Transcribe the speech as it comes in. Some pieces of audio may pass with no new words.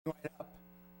Right up,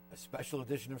 a special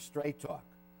edition of Straight Talk,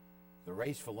 the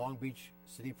race for Long Beach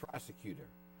City Prosecutor,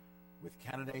 with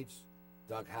candidates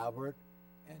Doug Haubert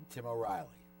and Tim O'Reilly.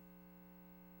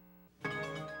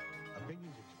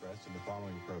 Opinions expressed in the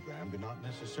following program do not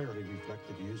necessarily reflect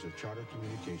the views of Charter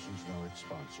Communications nor its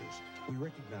sponsors. We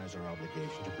recognize our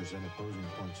obligation to present opposing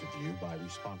points of view by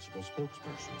responsible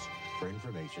spokespersons. For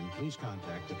information, please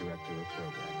contact the director of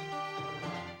program.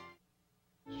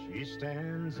 She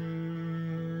stands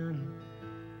in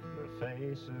the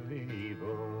face of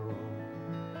evil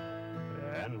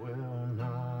and will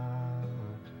not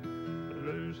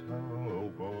lose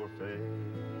hope or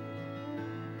faith.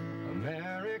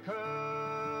 America,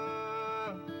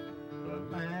 the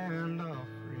land of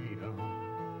freedom,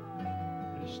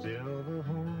 is still the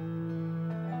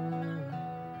home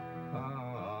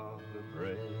of the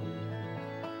brave.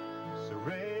 So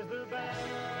raise the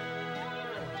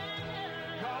banner,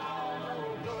 call no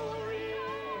glory,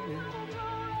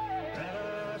 let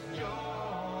us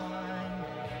join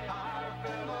our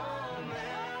fellow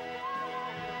man.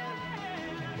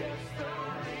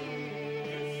 History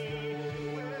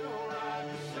will write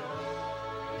the story.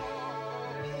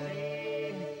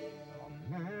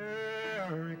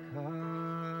 America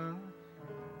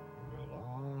will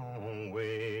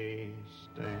always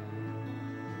stand.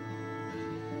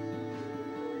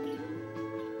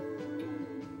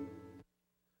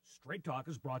 Straight Talk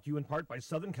is brought to you in part by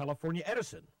Southern California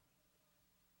Edison.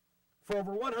 For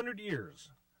over 100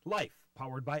 years, life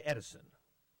powered by Edison.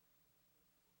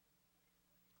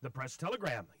 The Press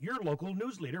Telegram, your local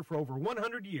news leader for over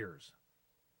 100 years.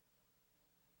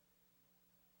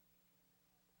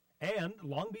 And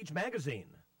Long Beach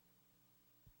Magazine.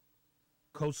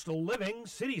 Coastal Living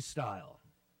City Style.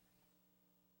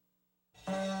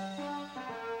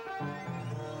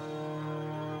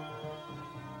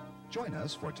 Join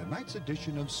us for tonight's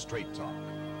edition of Straight Talk.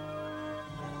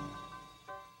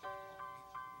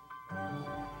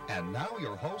 And now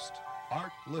your host,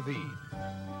 Art Levine.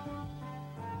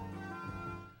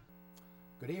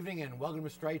 Good evening and welcome to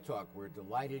Straight Talk. We're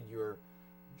delighted you're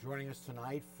joining us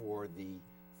tonight for the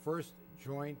first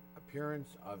joint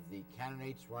appearance of the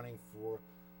candidates running for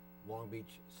Long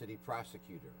Beach City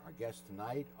Prosecutor. Our guests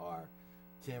tonight are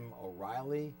Tim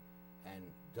O'Reilly and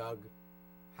Doug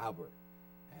Haubert.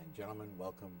 And gentlemen,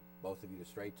 welcome both of you to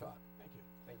Straight Talk. Thank you.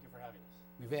 Thank you for having us.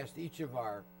 We've asked each of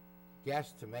our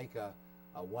guests to make a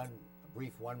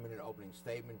brief 1-minute opening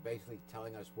statement, basically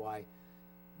telling us why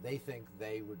they think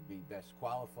they would be best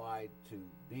qualified to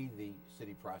be the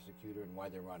city prosecutor and why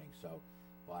they're running. So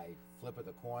by flip of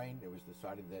the coin, it was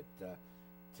decided that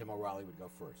Tim O'Reilly would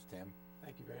go first. Tim?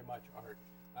 Thank you very much, Art.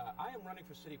 I am running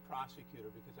for city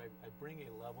prosecutor because I bring a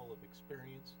level of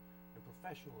experience and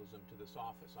professionalism to this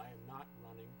office. I am not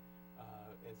running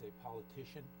as a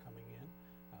politician coming in.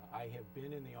 I have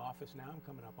been in the office now. I'm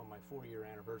coming up on my 4-year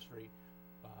anniversary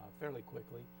fairly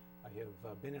quickly. I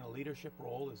have been in a leadership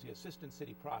role as the assistant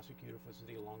city prosecutor for the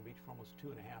city of Long Beach for almost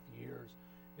 2.5 years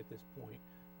at this point.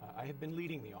 I have been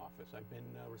leading the office. I've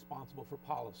been responsible for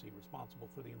policy, responsible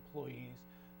for the employees.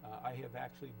 I have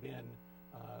actually been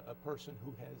a person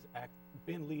who has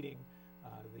been leading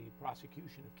the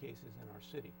prosecution of cases in our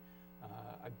city.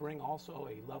 I bring also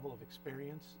a level of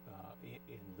experience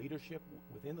in leadership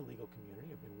within the legal community.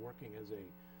 I've been working as a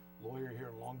lawyer here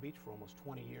in Long Beach for almost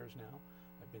 20 years now.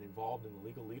 I've been involved in the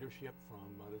legal leadership from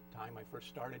the time I first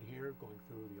started here, going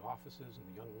through the offices and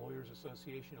the Young Lawyers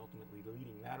Association, ultimately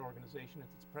leading that organization as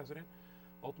its president,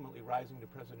 ultimately rising to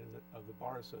president of the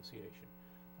Bar Association.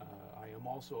 I am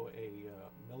also a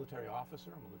military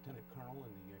officer. I'm a lieutenant colonel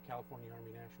in the California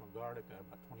Army National Guard. I've got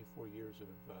about 24 years of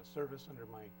service under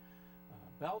my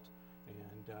belt,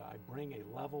 and I bring a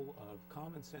level of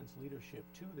common sense leadership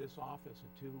to this office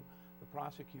and to the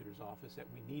prosecutor's office that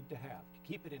we need to have to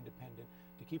keep it independent,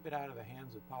 to keep it out of the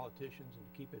hands of politicians, and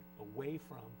to keep it away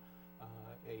from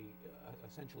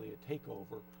essentially a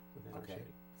takeover within our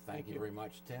city. Thank you very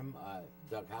much, Tim.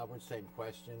 Doug Haubert, same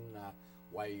question.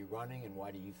 Why are you running, and why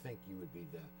do you think you would be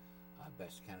the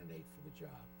best candidate for the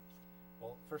job?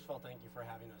 Well, first of all, thank you for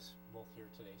having us both here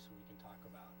today so we can talk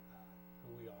about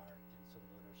who we are and so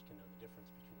the voters can know the difference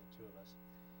between the two of us.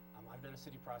 I've been a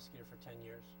city prosecutor for 10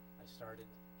 years. I started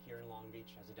here in Long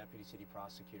Beach as a deputy city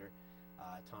prosecutor.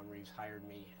 Tom Reeves hired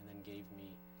me and then gave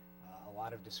me a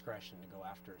lot of discretion to go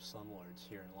after slumlords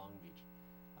here in Long Beach.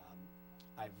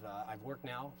 I've worked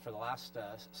now for the last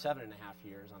 7.5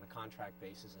 years on a contract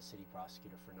basis as city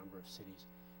prosecutor for a number of cities,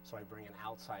 so I bring an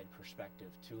outside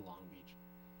perspective to Long Beach.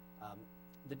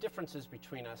 The differences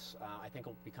between us, I think,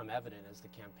 will become evident as the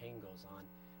campaign goes on,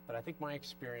 but I think my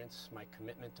experience, my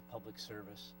commitment to public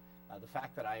service, The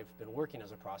fact that I've been working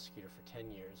as a prosecutor for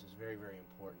 10 years is very, very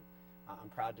important. I'm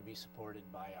proud to be supported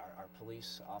by our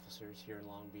police officers here in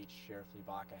Long Beach. Sheriff Lee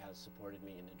Baca has supported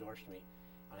me and endorsed me,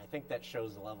 and I think that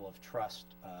shows the level of trust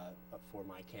for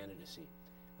my candidacy.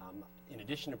 In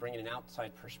addition to bringing an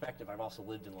outside perspective, I've also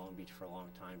lived in Long Beach for a long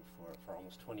time, for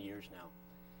almost 20 years now.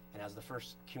 And as the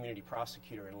first community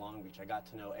prosecutor in Long Beach, I got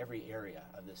to know every area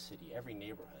of this city, every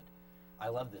neighborhood. I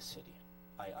love this city.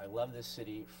 I love this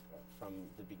city from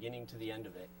the beginning to the end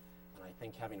of it, and I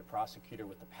think having a prosecutor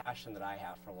with the passion that I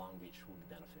have for Long Beach will be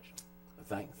beneficial.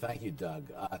 Thank you,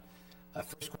 Doug.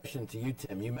 First question to you,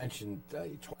 Tim. You mentioned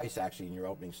twice, actually, in your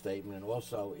opening statement and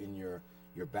also in your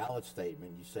ballot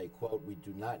statement, you say, quote, "We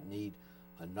do not need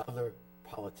another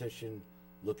politician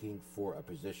looking for a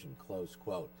position," close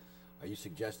quote. Are you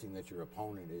suggesting that your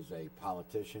opponent is a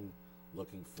politician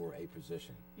looking for a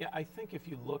position? Yeah, I think if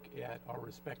you look at our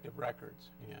respective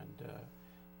records, and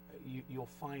you'll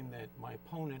find that my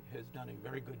opponent has done a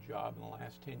very good job in the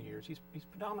last 10 years. He's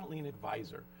predominantly an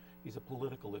advisor. He's a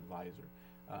political advisor.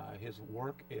 His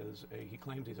work is, he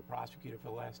claims he's a prosecutor for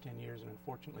the last 10 years, and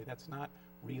unfortunately that's not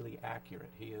really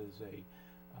accurate. He is a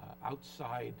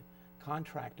outside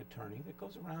contract attorney that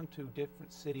goes around to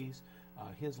different cities.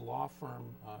 His law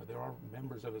firm, there are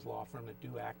members of his law firm that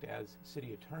do act as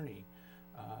city attorney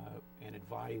and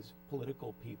advise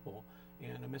political people,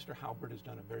 and Mr. Haubert has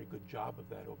done a very good job of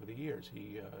that over the years.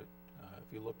 He,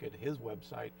 if you look at his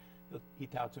website, he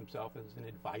touts himself as an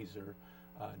advisor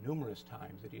numerous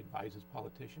times, that he advises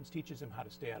politicians, teaches them how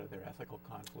to stay out of their ethical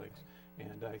conflicts,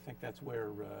 and I think that's where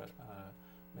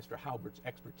Mr. Haubert's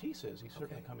expertise is. He's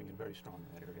certainly coming in very strong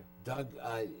in that area. Doug,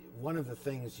 one of the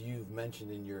things you've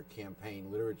mentioned in your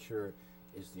campaign literature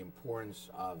is the importance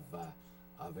of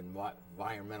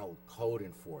environmental code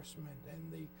enforcement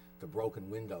and the broken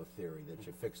window theory, that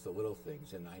you fix the little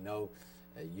things. And I know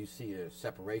you see a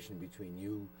separation between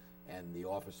you and the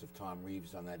office of Tom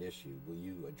Reeves on that issue. Will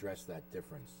you address that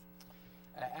difference?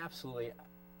 Absolutely.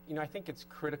 You know, I think it's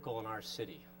critical in our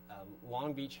city.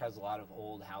 Long Beach has a lot of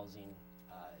old housing.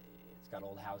 It's got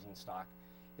old housing stock.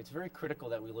 It's very critical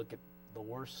that we look at the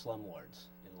worst slumlords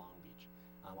in Long Beach.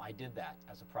 I did that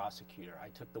as a prosecutor. I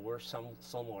took the worst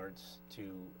slumlords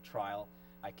to trial.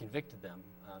 I convicted them.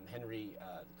 Henry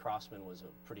Crossman was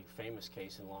a pretty famous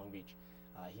case in Long Beach.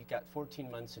 He got 14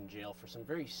 months in jail for some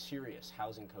very serious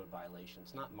housing code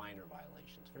violations, not minor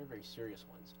violations, very, very serious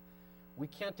ones. We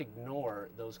can't ignore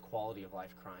those quality of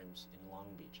life crimes in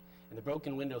Long Beach. And the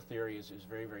broken window theory is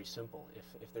very, very simple.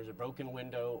 If there's a broken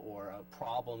window or a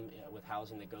problem with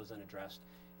housing that goes unaddressed,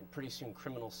 and pretty soon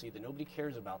criminals see that nobody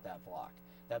cares about that block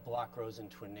grows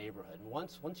into a neighborhood. And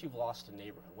once you've lost a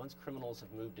neighborhood, once criminals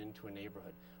have moved into a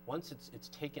neighborhood, once it's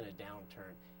taken a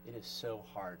downturn, it is so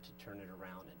hard to turn it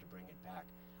around and to bring it back.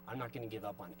 I'm not going to give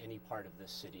up on any part of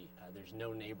this city. There's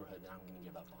no neighborhood that I'm going to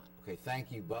give up on. Okay,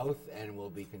 thank you both, and we'll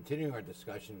be continuing our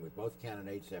discussion with both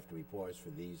candidates after we pause for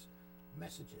these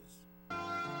messages.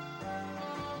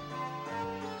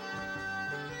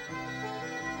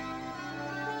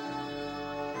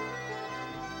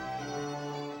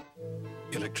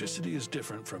 Electricity is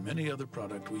different from any other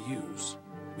product we use.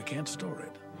 We can't store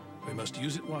it. We must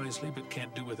use it wisely, but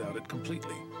can't do without it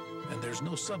completely. And there's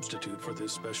no substitute for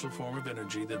this special form of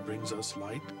energy that brings us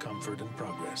light, comfort, and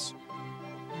progress.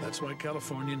 That's why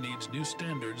California needs new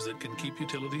standards that can keep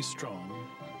utilities strong,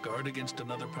 guard against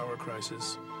another power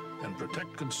crisis, and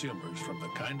protect consumers from the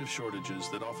kind of shortages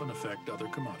that often affect other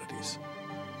commodities.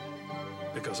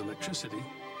 Because electricity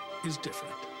is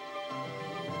different.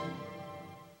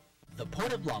 The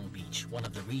Port of Long Beach, one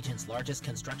of the region's largest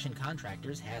construction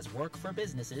contractors, has work for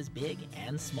businesses big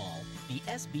and small. The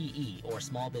SBE, or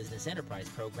Small Business Enterprise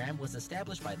Program, was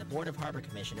established by the Board of Harbor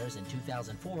Commissioners in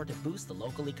 2004 to boost the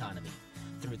local economy.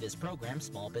 Through this program,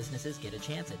 small businesses get a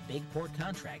chance at big port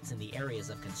contracts in the areas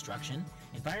of construction,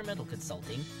 environmental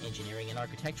consulting, engineering and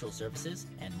architectural services,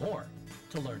 and more.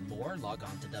 To learn more, log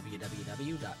on to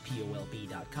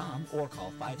www.polb.com or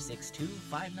call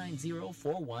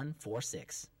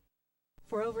 562-590-4146.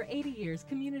 For over 80 years,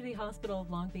 Community Hospital of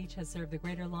Long Beach has served the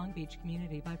greater Long Beach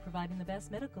community by providing the best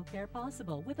medical care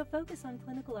possible with a focus on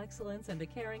clinical excellence and a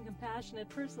caring, compassionate,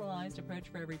 personalized approach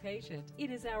for every patient.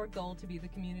 It is our goal to be the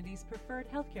community's preferred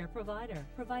healthcare provider,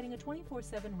 providing a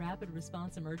 24/7 rapid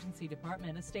response emergency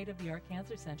department, a state-of-the-art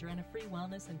cancer center, and a free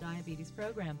wellness and diabetes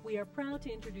program. We are proud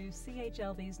to introduce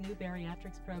CHLB's new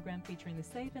bariatrics program featuring the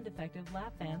safe and effective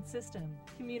lap band system.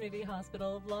 Community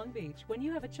Hospital of Long Beach. When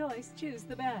you have a choice, choose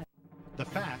the best. The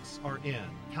facts are in.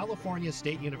 California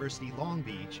State University Long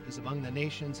Beach is among the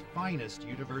nation's finest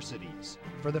universities.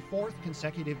 For the fourth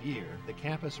consecutive year, the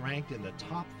campus ranked in the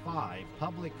top 5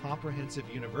 public comprehensive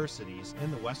universities in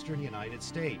the western United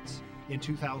States. In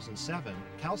 2007,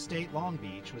 Cal State Long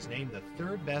Beach was named the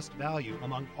 3rd best value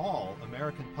among all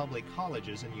American public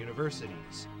colleges and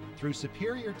universities. Through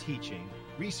superior teaching,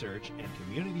 research, and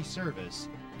community service,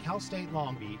 Cal State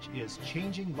Long Beach is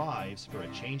changing lives for a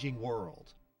changing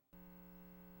world.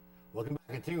 Welcome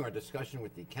back. Continuing our discussion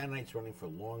with the candidates running for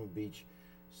Long Beach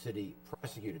City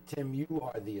Prosecutor. Tim, you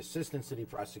are the Assistant City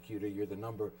Prosecutor. You're the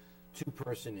number 2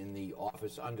 person in the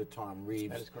office under Tom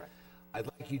Reeves. That is correct. I'd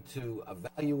like you to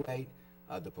evaluate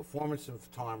the performance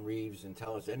of Tom Reeves and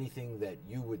tell us anything that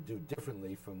you would do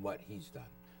differently from what he's done.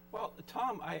 Well,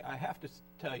 Tom, I have to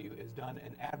tell you, has done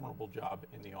an admirable job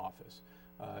in the office.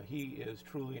 He is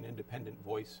truly an independent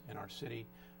voice in our city.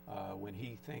 When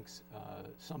he thinks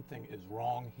something is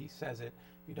wrong, he says it.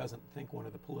 If he doesn't think one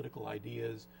of the political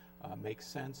ideas makes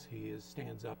sense, he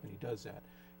stands up and he does that.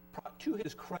 To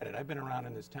his credit, I've been around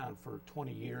in this town for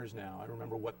 20 years now. I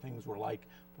remember what things were like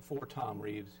before Tom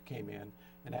Reeves came in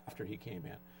and after he came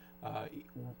in.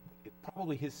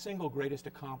 Probably his single greatest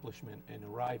accomplishment in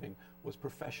arriving was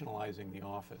professionalizing the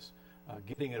office,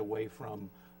 getting it away from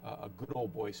a good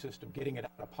old boy system, getting it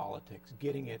out of politics,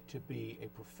 getting it to be a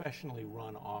professionally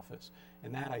run office.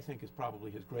 And that, I think, is probably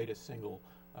his greatest single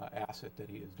asset that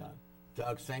he has done.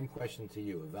 Doug, same question to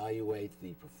you. Evaluate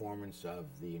the performance of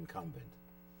the incumbent.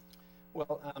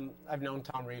 Well, I've known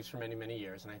Tom Reeves for many, many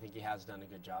years, and I think he has done a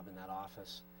good job in that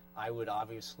office. I would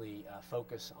obviously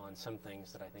focus on some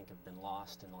things that I think have been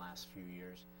lost in the last few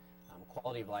years.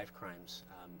 Quality of life crimes.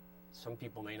 Some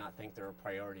people may not think they're a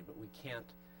priority, but we can't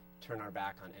turn our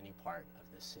back on any part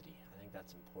of this city. I think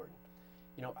that's important.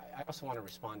 You know, I also want to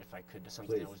respond, if I could, to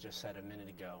something that was just said a minute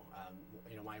ago.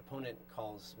 You know, my opponent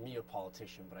calls me a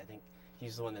politician, but I think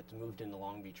he's the one that moved into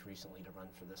Long Beach recently to run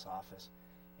for this office.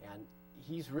 And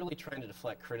he's really trying to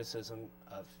deflect criticism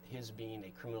of his being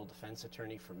a criminal defense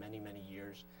attorney for many, many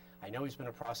years. I know he's been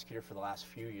a prosecutor for the last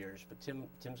few years, but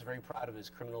Tim's very proud of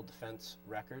his criminal defense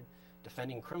record.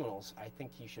 Defending criminals, I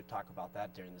think he should talk about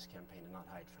that during this campaign and not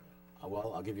hide from it.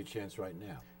 Well, I'll give you a chance right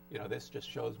now. You know, this just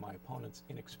shows my opponent's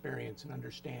inexperience in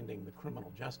understanding the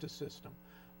criminal justice system.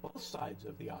 Both sides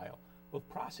of the aisle, both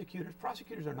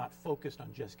prosecutors are not focused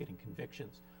on just getting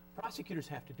convictions. Prosecutors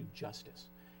have to do justice.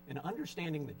 And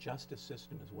understanding the justice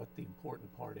system is what the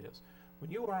important part is. When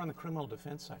you are on the criminal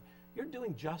defense side, you're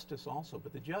doing justice also,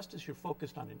 but the justice, you're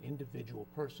focused on an individual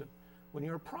person. When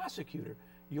you're a prosecutor,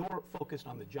 you're focused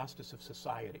on the justice of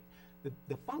society.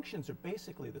 The functions are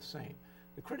basically the same.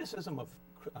 The criticism of,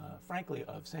 frankly,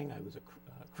 of saying I was a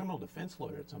criminal defense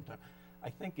lawyer at some time, I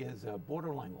think is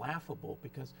borderline laughable,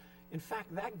 because, in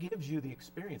fact, that gives you the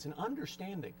experience and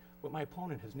understanding what my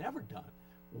opponent has never done,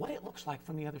 what it looks like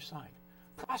from the other side.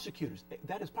 Prosecutors,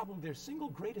 that is probably their single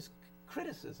greatest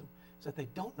criticism, is that they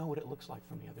don't know what it looks like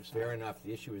from the other side. Fair enough.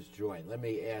 The issue is joint. Let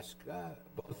me ask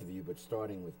both of you, but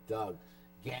starting with Doug,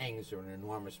 gangs are an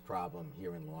enormous problem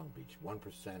here in Long Beach.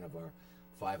 1% of our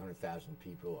 500,000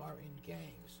 people are in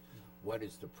gangs. What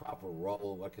is the proper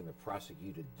role? What can the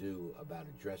prosecutor do about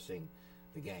addressing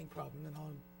the gang problem? And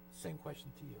same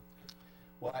question to you.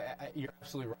 Well, you're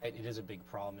absolutely right. It is a big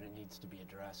problem, and it needs to be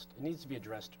addressed. It needs to be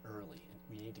addressed early.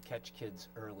 We need to catch kids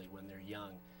early when they're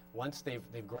young. Once they've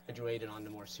graduated onto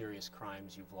more serious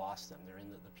crimes, you've lost them. They're in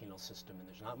the penal system, and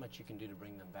there's not much you can do to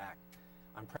bring them back.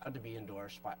 I'm proud to be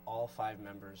endorsed by all 5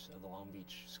 members of the Long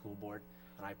Beach School Board,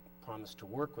 and I promise to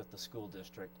work with the school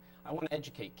district. I want to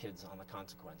educate kids on the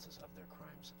consequences of their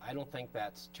crimes. I don't think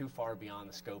that's too far beyond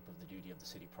the scope of the duty of the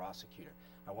city prosecutor.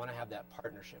 I want to have that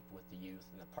partnership with the youth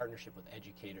and the partnership with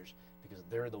educators, because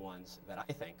they're the ones that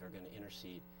I think are going to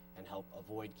intercede and help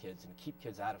avoid kids and keep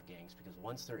kids out of gangs, because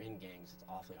once they're in gangs, it's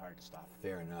awfully hard to stop them.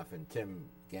 Fair enough. And Tim,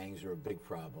 gangs are a big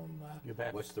problem. You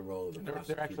bet. What's the role of the prosecutors?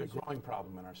 They're actually a growing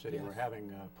problem in our city. Yes. We're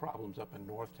having problems up in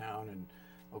Northtown and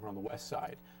over on the west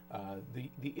side.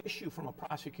 The issue from a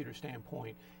prosecutor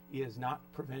standpoint is not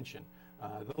prevention.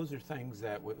 Those are things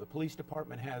that the police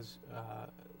department has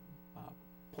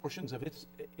portions of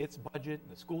its budget,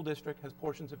 the school district has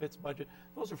portions of its budget.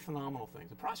 Those are phenomenal things.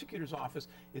 The prosecutor's office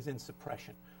is in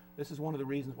suppression. This is one of the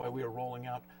reasons why we are rolling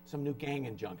out some new gang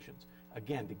injunctions.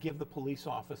 again, to give the police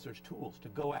officers tools to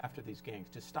go after these gangs,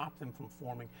 to stop them from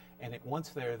forming, and once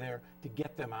they're there, to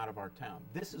get them out of our town.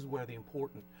 This is where the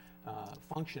important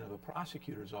function of a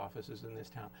prosecutor's office is in this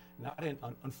town. Not in,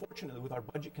 unfortunately, with our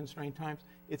budget constrained times,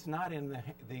 it's not in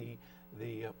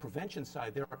the prevention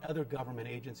side. There are other government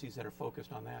agencies that are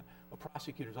focused on that. A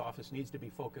prosecutor's office needs to be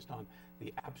focused on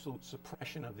the absolute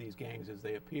suppression of these gangs as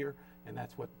they appear, and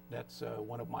that's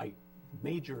one of my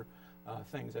major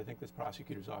things I think this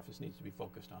prosecutor's office needs to be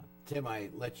focused on. Tim, I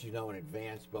let you know in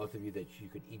advance, both of you, that you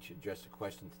could each address a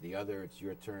question to the other. It's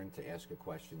your turn to ask a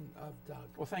question of Doug.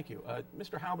 Well, thank you.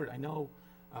 Mr. Haubert, I know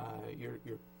you're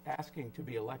asking to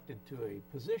be elected to a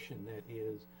position that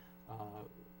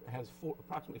has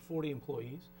approximately 40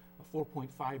 employees, a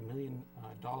 $4.5 million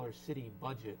city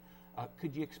budget.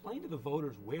 Could you explain to the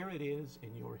voters where it is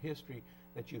in your history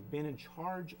that you've been in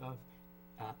charge of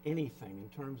anything in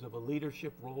terms of a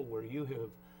leadership role where you have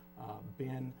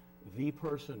been the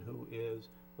person who is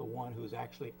the one who's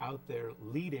actually out there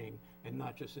leading and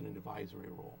not just in an advisory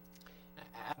role?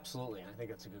 Absolutely. I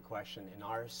think that's a good question. In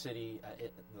our city,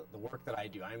 the work that I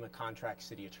do, I'm a contract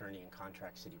city attorney and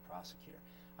contract city prosecutor.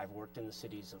 I've worked in the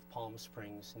cities of Palm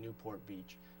Springs, Newport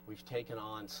Beach. We've taken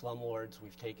on slumlords.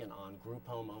 We've taken on group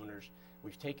home owners.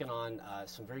 We've taken on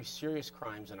some very serious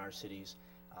crimes in our cities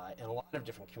in a lot of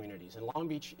different communities. And Long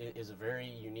Beach is a very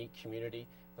unique community,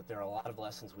 but there are a lot of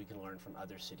lessons we can learn from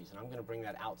other cities. And I'm going to bring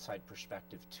that outside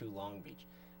perspective to Long Beach.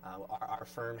 Our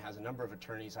firm has a number of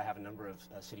attorneys. I have a number of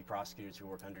city prosecutors who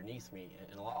work underneath me.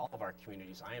 In all of our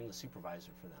communities, I am the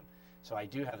supervisor for them. So I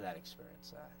do have that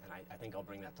experience, and I think I'll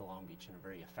bring that to Long Beach in a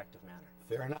very effective manner.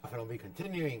 Fair enough, and I'll be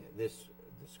continuing this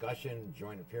discussion,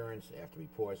 joint appearance, after we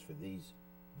pause for these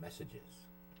messages.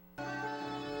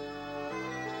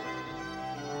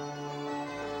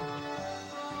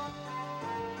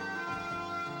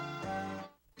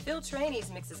 Phil Trainy's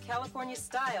mixes California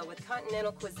style with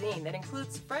continental cuisine that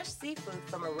includes fresh seafood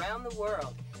from around the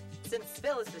world. Since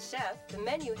Phil is the chef, the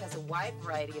menu has a wide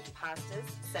variety of pastas,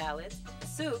 salads,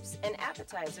 soups, and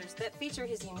appetizers that feature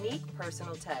his unique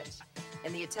personal touch.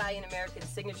 And the Italian-American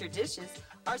signature dishes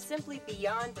are simply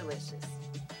beyond delicious.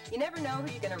 You never know who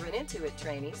you're going to run into at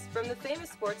Trainy's, from the famous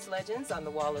sports legends on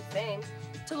the Wall of Fame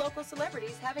to local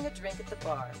celebrities having a drink at the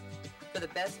bar. For the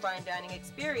best fine dining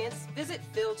experience, visit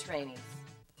Phil Trainy's.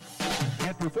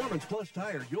 At Performance Plus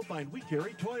Tire, you'll find we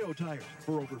carry Toyo tires.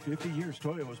 For over 50 years,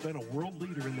 Toyo has been a world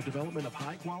leader in the development of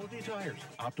high-quality tires.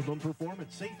 Optimum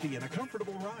performance, safety, and a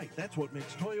comfortable ride. That's what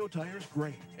makes Toyo tires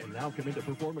great. And now come into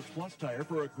Performance Plus Tire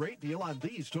for a great deal on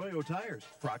these Toyo tires.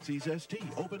 Proxys ST,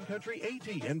 Open Country AT,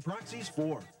 and Proxys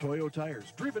 4. Toyo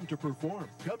tires, driven to perform.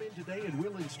 Come in today and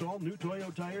we'll install new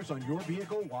Toyo tires on your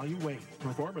vehicle while you wait.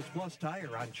 Performance Plus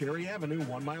Tire on Cherry Avenue,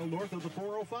 1 mile north of the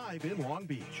 405 in Long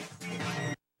Beach.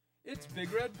 It's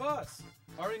Big Red Bus.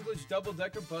 Our English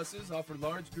double-decker buses offer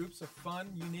large groups of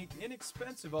fun, unique,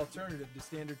 inexpensive alternative to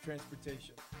standard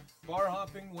transportation. Bar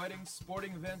hopping, weddings,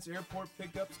 sporting events, airport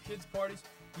pickups, kids' parties,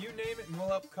 you name it, and we'll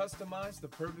help customize the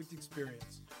perfect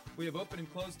experience. We have open and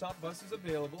closed-top buses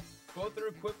available. Both are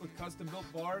equipped with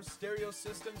custom-built bars, stereo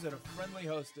systems, and a friendly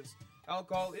hostess.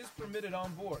 Alcohol is permitted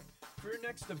on board. For your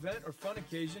next event or fun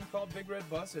occasion, call Big Red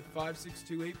Bus at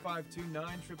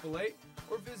 562-852-9888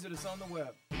 or visit us on the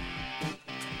web.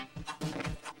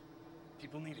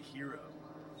 People need a hero.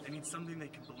 They need something they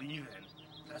can believe in.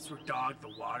 That's where Dog the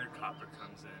Water Copper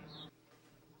comes in.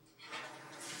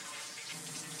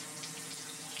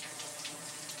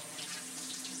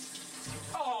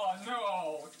 Oh,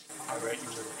 no! All right, you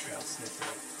little trail sniffer.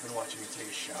 Been watching me take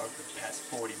a shower for the past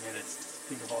 40 minutes.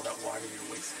 Think of all that water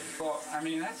you're wasting. Well, I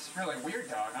mean, that's really weird,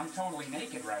 Dog. I'm totally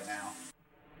naked right now.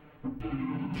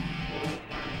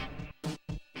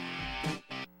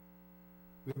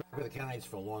 We're back with the candidates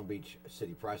for Long Beach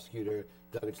City Prosecutor.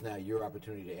 Doug, it's now your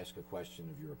opportunity to ask a question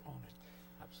of your opponent.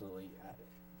 Absolutely.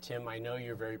 Tim, I know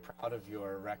you're very proud of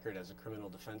your record as a criminal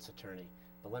defense attorney,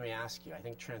 but let me ask you, I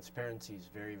think transparency is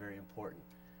very, very important.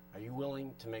 Are you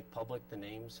willing to make public the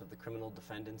names of the criminal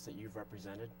defendants that you've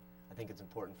represented? I think it's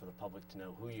important for the public to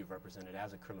know who you've represented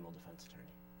as a criminal defense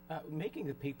attorney. Making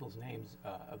the people's names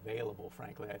available,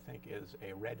 frankly, I think is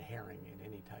a red herring in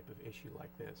any type of issue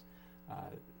like this.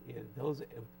 Those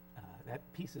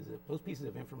pieces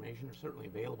of information are certainly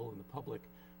available in the public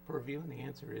purview, and the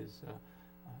answer is,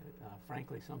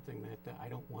 frankly, something that I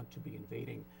don't want to be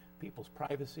invading people's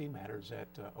privacy. Matters that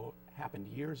happened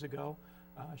years ago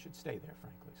should stay there,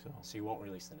 frankly. So you won't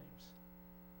release the names?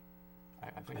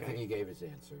 I think he gave his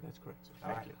answer. That's correct, sir.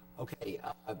 Thank you. Okay,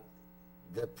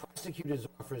 the prosecutor's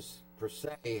office, per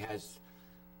se, has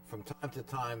from time to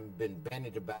time been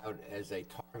bandied about as a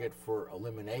target for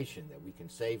elimination, that we can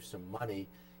save some money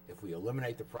if we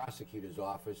eliminate the prosecutor's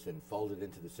office and fold it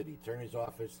into the city attorney's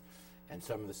office, and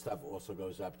some of the stuff also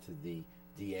goes up to the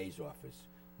DA's office.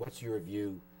 What's your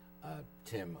view,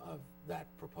 Tim, of that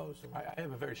proposal? I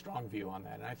have a very strong view on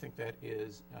that, and I think that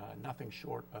is nothing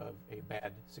short of a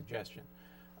bad suggestion.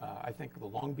 I think the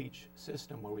Long Beach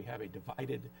system, where we have a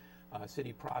divided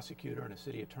city prosecutor and a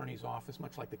city attorney's office,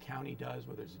 much like the county does,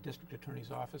 where there's a district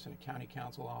attorney's office and a county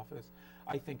council office,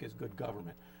 I think is good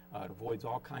government. It avoids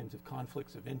all kinds of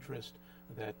conflicts of interest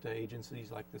that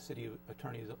agencies like the city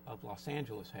attorneys of Los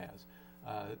Angeles has.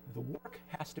 The work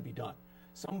has to be done.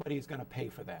 Somebody is going to pay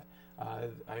for that.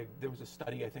 There was a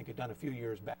study, I think, done a few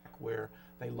years back where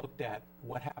they looked at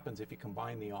what happens if you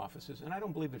combine the offices, and I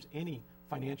don't believe there's any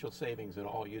financial savings at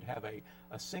all. You'd have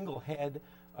a single head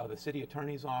of the city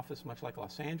attorney's office, much like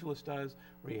Los Angeles does,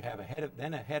 where you have a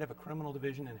head of a criminal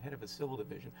division and a head of a civil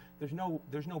division. There's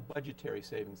no budgetary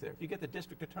savings there. If you get the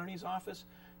district attorney's office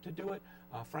to do it,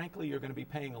 frankly, you're going to be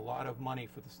paying a lot of money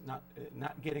for this,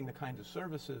 not getting the kinds of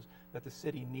services that the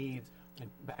city needs and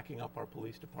backing up our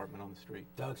police department on the street.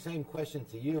 Doug, same question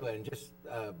to you, and just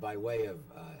by way of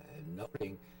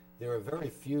noting, there are very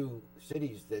few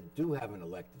cities that do have an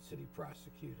elected city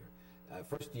prosecutor.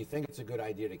 First, do you think it's a good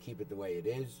idea to keep it the way it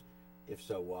is? If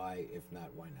so, why? If not,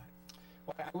 why not?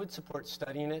 Well, I would support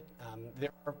studying it.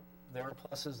 There are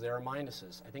pluses, there are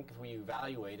minuses. I think if we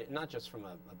evaluate it, not just from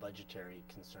a budgetary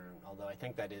concern, although I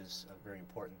think that is a very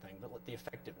important thing, but the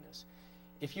effectiveness.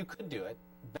 If you could do it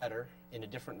better in a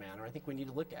different manner, I think we need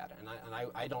to look at it. And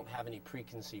I don't have any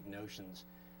preconceived notions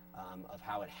of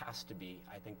how it has to be.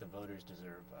 I think the voters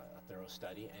deserve a thorough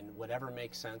study, and whatever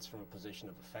makes sense from a position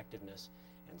of effectiveness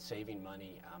and saving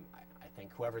money, I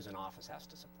think whoever's in office has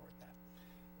to support that.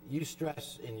 You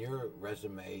stress in your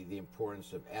resume the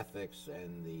importance of ethics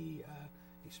and the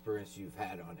experience you've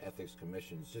had on ethics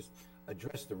commissions. Just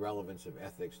address the relevance of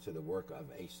ethics to the work of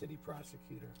a city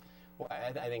prosecutor. Well,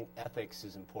 I think ethics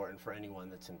is important for anyone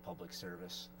that's in public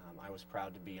service. I was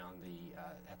proud to be on the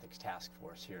ethics task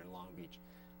force here in Long Beach.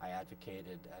 I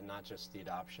advocated not just the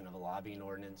adoption of a lobbying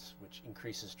ordinance, which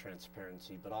increases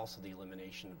transparency, but also the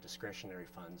elimination of discretionary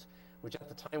funds, which at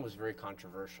the time was very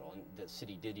controversial, and the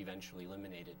city did eventually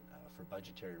eliminate it for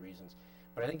budgetary reasons.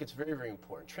 But I think it's very, very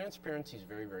important. Transparency is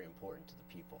very, very important to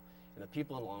the people, and the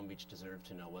people in Long Beach deserve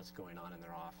to know what's going on in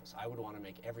their office. I would want to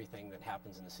make everything that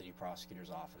happens in the city prosecutor's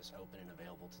office open and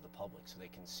available to the public so they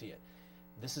can see it.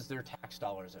 This is their tax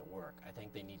dollars at work. I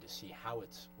think they need to see how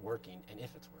it's working and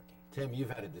if it's working. Tim, you've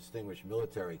had a distinguished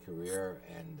military career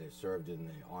and served in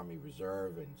the Army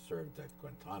Reserve and served at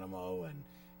Guantanamo and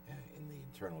in the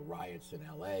internal riots in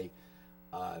L.A.,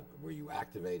 where you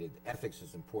activated. Ethics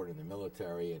is important in the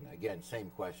military, and again, same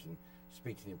question.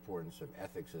 Speak to the importance of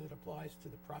ethics as it applies to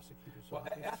the prosecutor's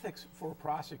office. Ethics for a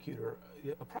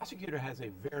prosecutor has a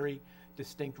very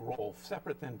distinct role,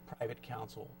 separate than private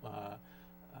counsel.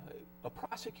 A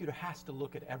prosecutor has to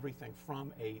look at everything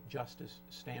from a justice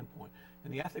standpoint.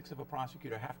 And the ethics of a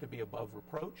prosecutor have to be above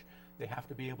reproach. They have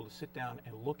to be able to sit down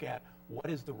and look at what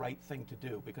is the right thing to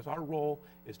do, because our role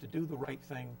is to do the right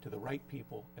thing to the right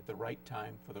people at the right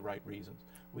time for the right reasons.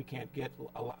 We can't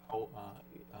allow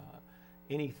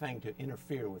anything to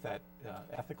interfere with that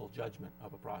ethical judgment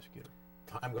of a prosecutor.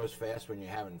 Time goes fast when you're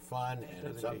having fun, and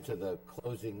it's up to the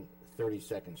closing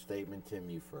 30-second statement. Tim,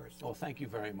 you first. Well, thank you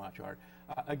very much, Art.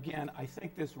 Again, I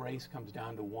think this race comes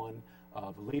down to one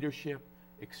of leadership,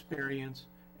 experience,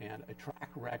 and a track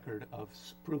record of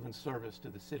proven service to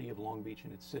the city of Long Beach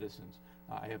and its citizens.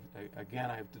 I have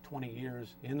the 20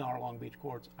 years in our Long Beach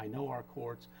courts. I know our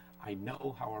courts. I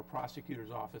know how our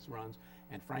prosecutor's office runs,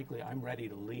 and frankly, I'm ready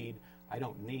to lead. I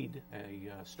don't need a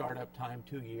startup time,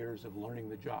 2 years of learning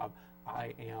the job.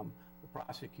 I am the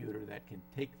prosecutor that can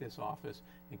take this office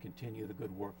and continue the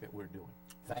good work that we're doing.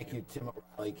 Thank you, Tim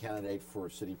O'Reilly, candidate for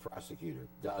city prosecutor.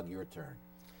 Doug, your turn.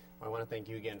 I want to thank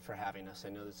you again for having us. I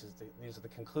know these are the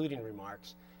concluding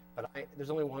remarks, but there's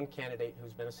only one candidate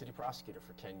who's been a city prosecutor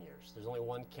for 10 years. There's only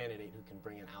one candidate who can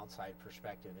bring an outside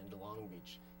perspective into Long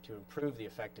Beach to improve the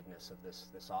effectiveness of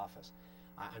this office.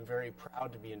 I'm very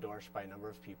proud to be endorsed by a number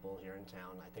of people here in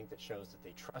town. I think that shows that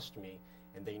they trust me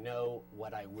and they know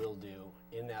what I will do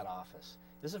in that office.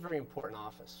 This is a very important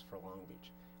office for Long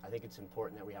Beach. I think it's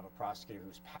important that we have a prosecutor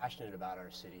who's passionate about our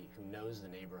city, who knows the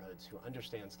neighborhoods, who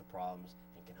understands the problems,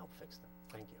 and can help fix them.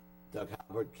 Thank you. Doug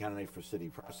Haubert, candidate for city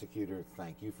prosecutor,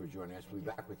 thank you for joining us. We'll be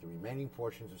back with the remaining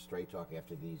portions of Straight Talk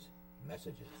after these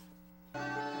messages.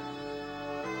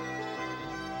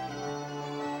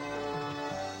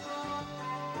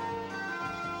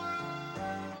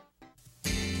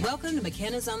 Welcome to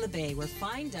McKenna's on the Bay, where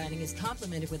fine dining is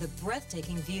complemented with a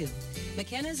breathtaking view.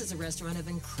 McKenna's is a restaurant of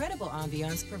incredible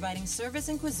ambiance, providing service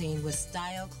and cuisine with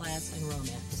style, class, and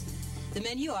romance. The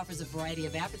menu offers a variety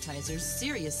of appetizers,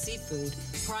 serious seafood,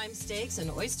 prime steaks,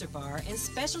 an oyster bar, and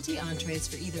specialty entrees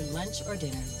for either lunch or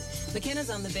dinner.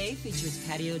 McKenna's on the Bay features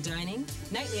patio dining,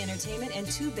 nightly entertainment, and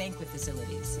 2 banquet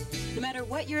facilities. No matter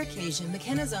what your occasion,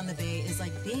 McKenna's on the Bay is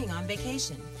like being on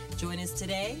vacation. Join us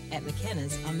today at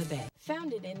McKenna's on the Bay.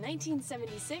 Founded in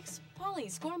 1976,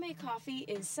 Polly's Gourmet Coffee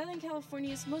is Southern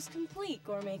California's most complete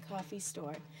gourmet coffee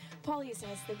store. Polly's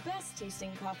has the best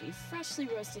tasting coffee, freshly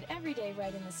roasted every day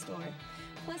right in the store,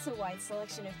 plus a wide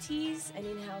selection of teas, an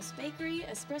in-house bakery,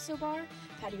 espresso bar,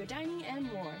 patio dining, and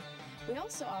more. We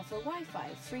also offer Wi-Fi,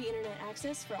 free internet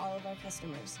access for all of our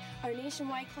customers. Our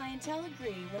nationwide clientele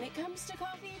agree, when it comes to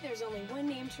coffee, there's only one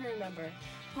name to remember: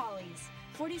 Polly's,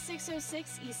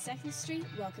 4606 East 2nd Street,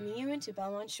 welcoming you into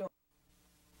Belmont Shore.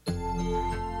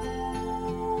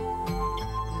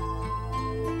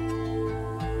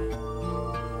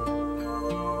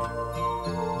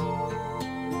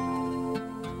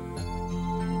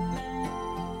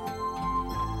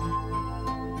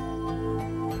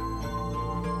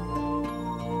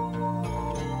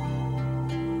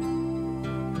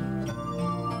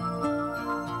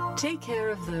 Take care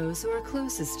of those who are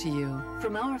closest to you,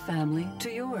 from our family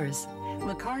to yours.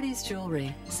 McCarty's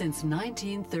Jewelry, since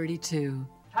 1932.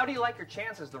 How do you like your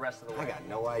chances the rest of the way? I got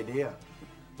no idea.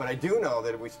 But I do know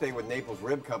that if we stay with Naples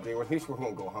Rib Company, at least we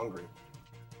won't go hungry.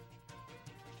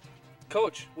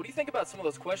 Coach, what do you think about some of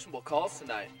those questionable calls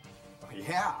tonight?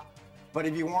 Yeah, but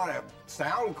if you want a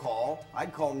sound call,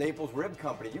 I'd call Naples Rib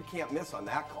Company. You can't miss on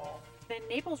that call. Then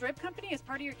Naples Rib Company is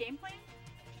part of your game plan?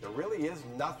 There really is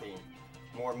nothing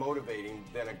more motivating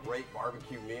than a great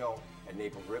barbecue meal at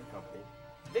Naples Rib Company.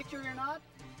 Victory or not,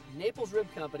 Naples Rib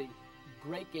Company,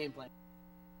 great game plan.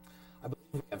 I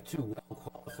believe we have 2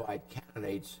 well-qualified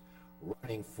candidates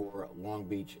running for Long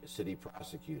Beach City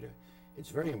Prosecutor.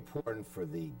 It's very important for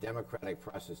the democratic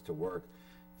process to work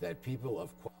that people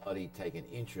of quality take an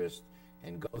interest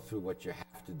and go through what you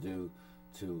have to do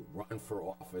to run for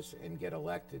office and get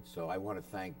elected. So I want to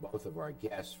thank both of our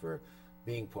guests for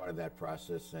being part of that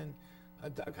process, and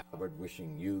Doug Haubert,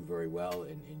 wishing you very well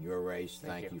in your race.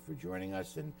 Thank you for joining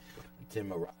us. And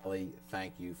Tim O'Reilly,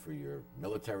 thank you for your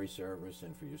military service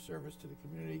and for your service to the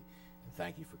community. And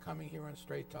thank you for coming here on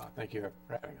Straight Talk. Thank you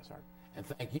for having us, Art. And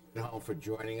thank you at home for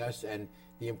joining us. And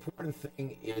the important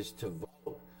thing is to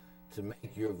vote, to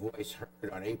make your voice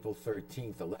heard on April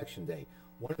 13th, Election Day.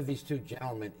 One of these 2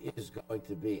 gentlemen is going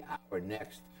to be our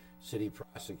next city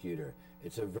prosecutor.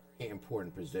 It's a very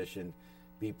important position.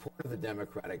 Be part of the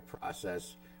democratic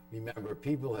process. Remember,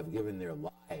 people have given their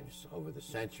lives over the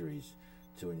centuries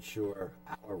to ensure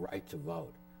our right to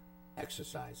vote.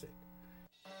 Exercise it.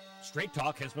 Straight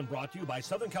Talk has been brought to you by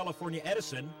Southern California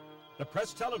Edison, the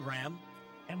Press Telegram,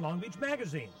 and Long Beach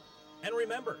Magazine. And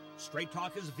remember, Straight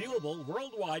Talk is viewable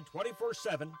worldwide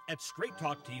 24/7 at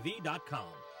straighttalktv.com.